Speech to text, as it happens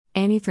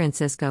Anny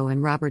Francisco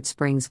and Robert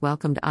Springs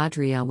welcomed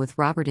Adrielle with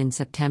Robert in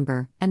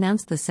September,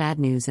 announced the sad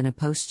news in a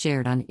post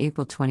shared on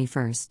April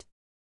 21st.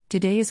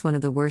 Today is one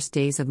of the worst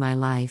days of my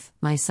life.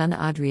 My son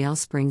Adrielle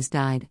Springs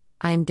died.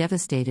 I am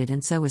devastated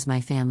and so is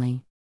my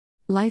family.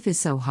 Life is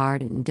so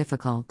hard and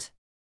difficult.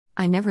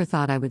 I never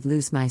thought I would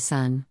lose my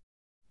son.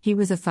 He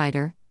was a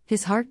fighter,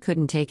 his heart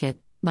couldn't take it.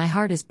 My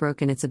heart is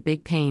broken, it's a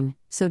big pain,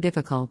 so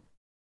difficult.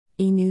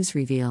 E! News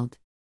revealed.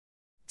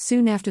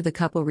 Soon after the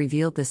couple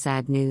revealed the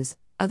sad news,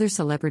 other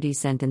celebrities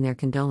sent in their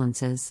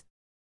condolences.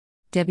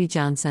 Debbie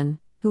Johnson,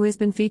 who has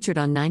been featured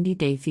on 90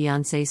 Day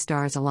Fiancé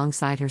stars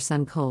alongside her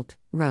son Colt,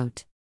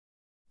 wrote,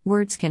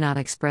 "Words cannot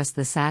express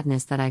the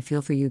sadness that I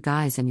feel for you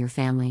guys and your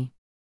family.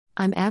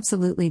 I'm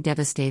absolutely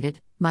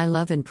devastated, my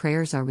love and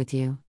prayers are with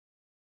you."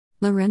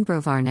 Lauren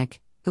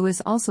Brovarnik, who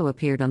has also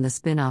appeared on the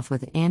spin-off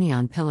with Annie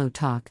on Pillow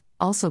Talk,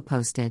 also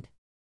posted,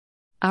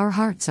 "Our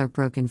hearts are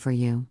broken for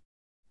you.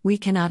 We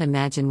cannot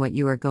imagine what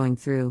you are going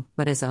through,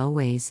 but as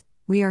always,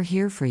 we are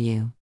here for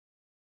you."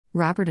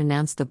 Robert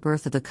announced the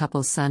birth of the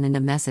couple's son in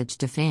a message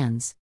to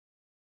fans.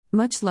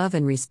 "Much love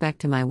and respect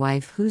to my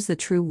wife, who's the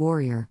true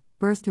warrior,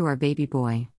 birth to our baby boy.